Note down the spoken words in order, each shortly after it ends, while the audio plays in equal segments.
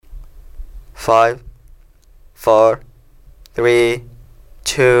5, 4, 3,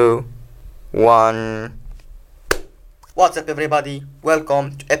 2, 1. What's up, everybody?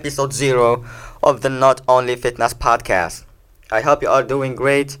 Welcome to episode 0 of the Not Only Fitness podcast. I hope you are doing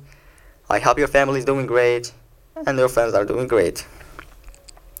great. I hope your family is doing great and your friends are doing great.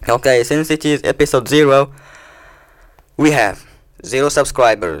 Okay, since it is episode 0, we have 0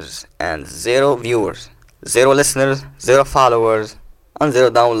 subscribers and 0 viewers, 0 listeners, 0 followers, and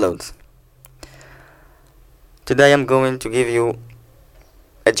 0 downloads. Today I'm going to give you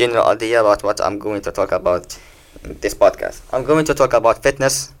a general idea about what I'm going to talk about in this podcast. I'm going to talk about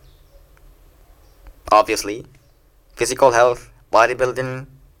fitness, obviously, physical health, bodybuilding,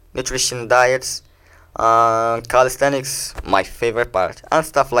 nutrition, diets, calisthenics, my favorite part, and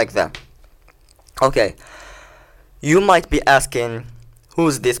stuff like that. Okay, you might be asking,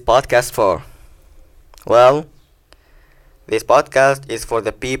 who's this podcast for? Well, this podcast is for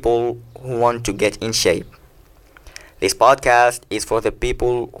the people who want to get in shape. This podcast is for the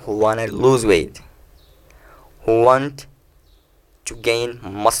people who want to lose weight, who want to gain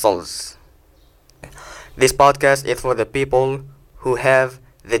muscles. This podcast is for the people who have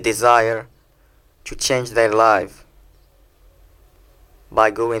the desire to change their life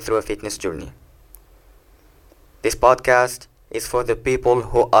by going through a fitness journey. This podcast is for the people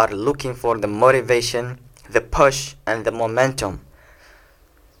who are looking for the motivation, the push, and the momentum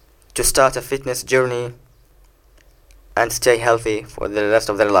to start a fitness journey and stay healthy for the rest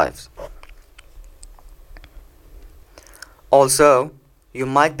of their lives. Also, you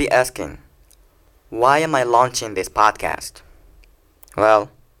might be asking, why am I launching this podcast?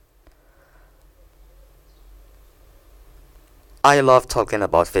 Well, I love talking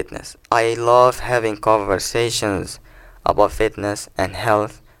about fitness. I love having conversations about fitness and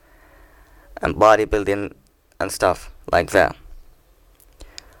health and bodybuilding and stuff like that.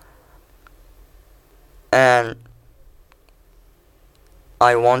 And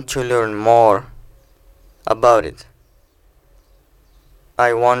I want to learn more about it.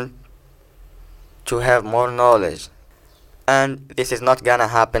 I want to have more knowledge. And this is not gonna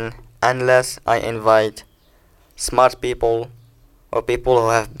happen unless I invite smart people or people who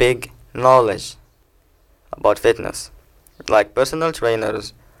have big knowledge about fitness, like personal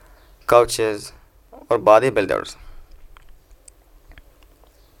trainers, coaches, or bodybuilders.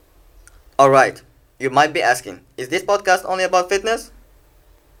 Alright, you might be asking, is this podcast only about fitness?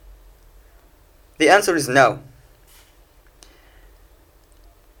 The answer is no.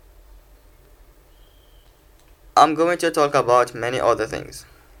 I'm going to talk about many other things,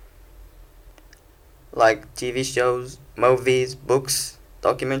 like TV shows, movies, books,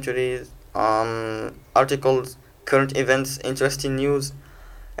 documentaries, articles, current events, interesting news,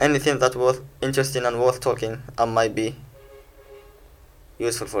 anything that worth interesting and worth talking and might be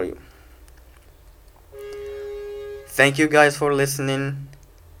useful for you. Thank you guys for listening.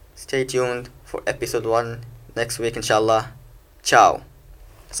 Stay tuned for episode 1 next week inshallah. Ciao.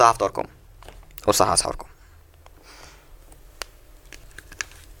 صحة فطوركم وصحة أصحابكم.